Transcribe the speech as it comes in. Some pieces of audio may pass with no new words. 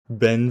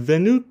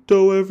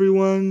Benvenuto,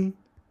 everyone!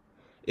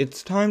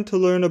 It's time to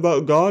learn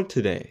about God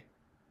today.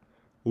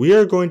 We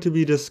are going to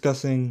be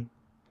discussing,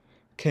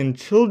 can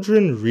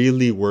children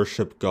really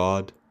worship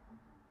God?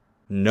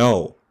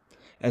 No,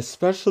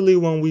 especially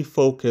when we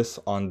focus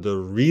on the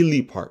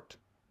really part.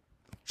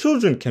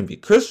 Children can be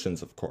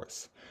Christians, of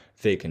course.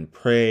 They can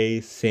pray,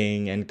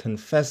 sing, and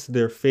confess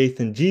their faith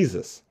in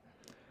Jesus.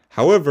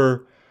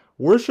 However,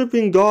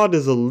 worshiping God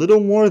is a little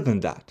more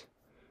than that.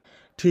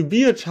 To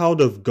be a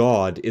child of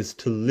God is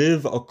to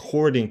live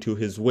according to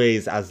His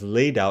ways as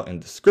laid out in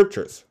the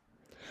Scriptures.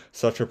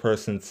 Such a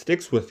person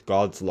sticks with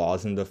God's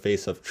laws in the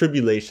face of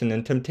tribulation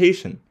and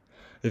temptation.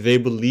 They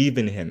believe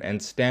in Him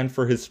and stand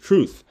for His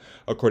truth,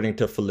 according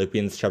to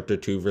Philippians chapter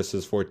 2,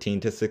 verses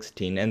 14 to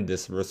 16, and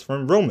this verse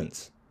from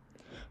Romans.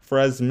 For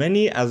as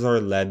many as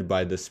are led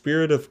by the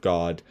Spirit of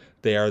God,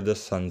 they are the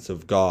sons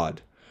of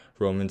God.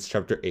 Romans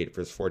chapter 8,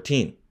 verse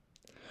 14.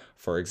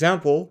 For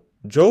example,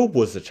 Job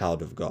was a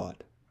child of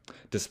God.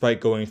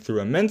 Despite going through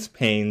immense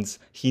pains,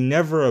 he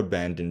never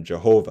abandoned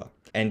Jehovah,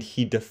 and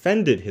he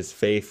defended his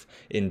faith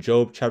in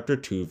Job chapter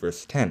 2,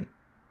 verse 10.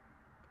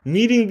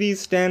 Meeting these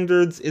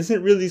standards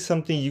isn't really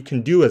something you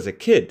can do as a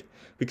kid,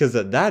 because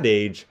at that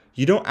age,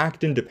 you don't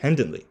act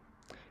independently.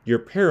 Your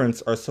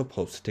parents are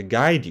supposed to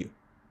guide you.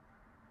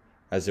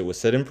 As it was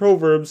said in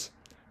Proverbs,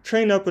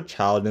 train up a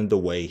child in the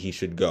way he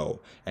should go,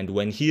 and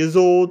when he is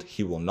old,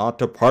 he will not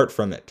depart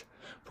from it.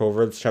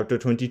 Proverbs chapter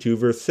 22,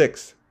 verse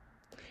 6.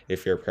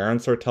 If your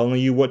parents are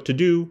telling you what to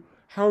do,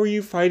 how are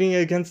you fighting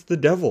against the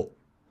devil?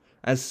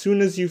 As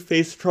soon as you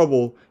face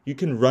trouble, you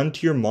can run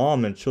to your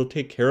mom and she'll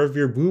take care of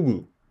your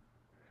boo-boo.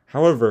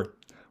 However,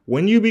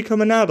 when you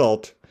become an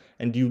adult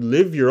and you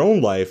live your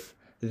own life,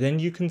 then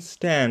you can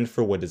stand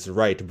for what is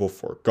right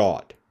before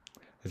God.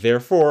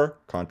 Therefore,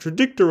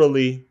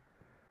 contradictorily,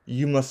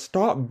 you must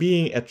stop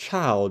being a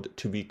child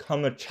to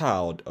become a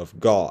child of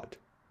God.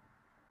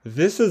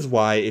 This is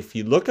why if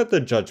you look at the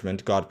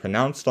judgment God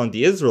pronounced on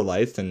the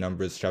Israelites in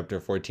Numbers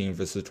chapter 14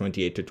 verses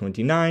 28 to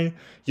 29,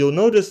 you'll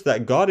notice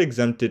that God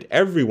exempted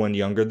everyone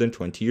younger than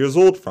 20 years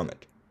old from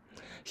it.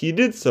 He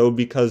did so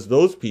because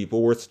those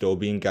people were still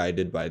being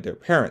guided by their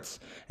parents,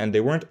 and they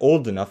weren't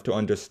old enough to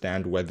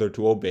understand whether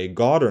to obey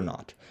God or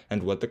not,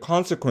 and what the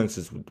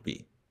consequences would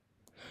be.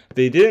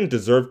 They didn't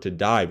deserve to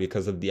die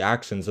because of the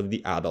actions of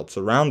the adults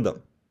around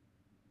them.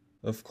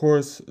 Of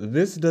course,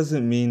 this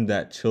doesn't mean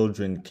that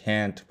children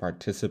can't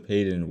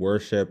participate in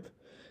worship,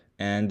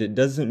 and it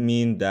doesn't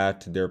mean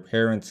that their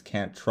parents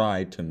can't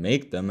try to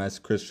make them as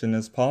Christian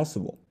as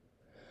possible.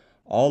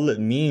 All it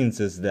means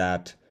is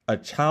that a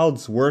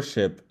child's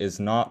worship is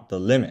not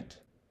the limit.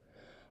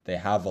 They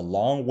have a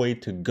long way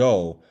to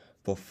go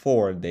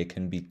before they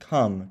can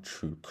become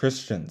true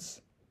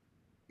Christians.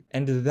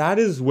 And that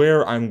is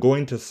where I'm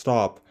going to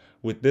stop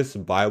with this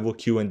Bible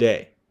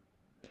Q&A.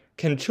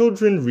 Can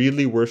children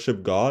really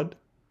worship God?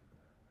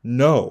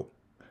 No,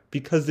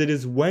 because it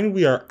is when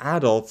we are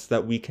adults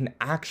that we can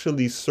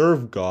actually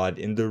serve God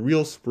in the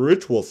real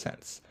spiritual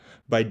sense,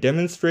 by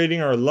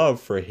demonstrating our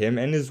love for Him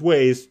and His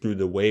ways through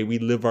the way we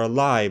live our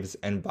lives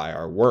and by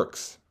our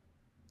works.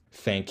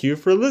 Thank you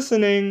for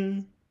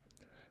listening!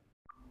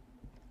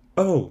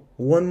 Oh,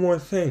 one more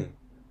thing.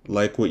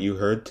 Like what you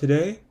heard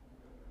today?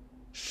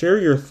 Share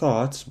your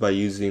thoughts by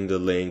using the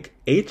link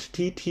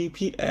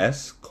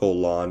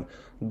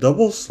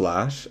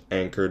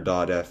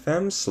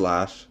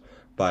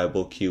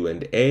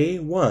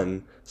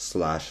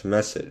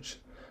https://anchor.fm/BibleQ&A1/message.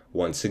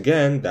 Once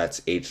again,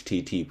 that's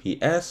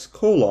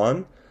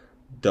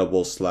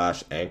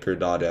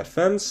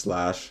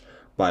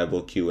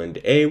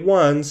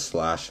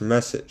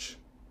https://anchor.fm/BibleQ&A1/message.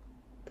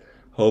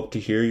 Hope to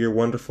hear your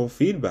wonderful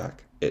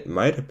feedback. It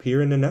might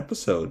appear in an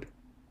episode.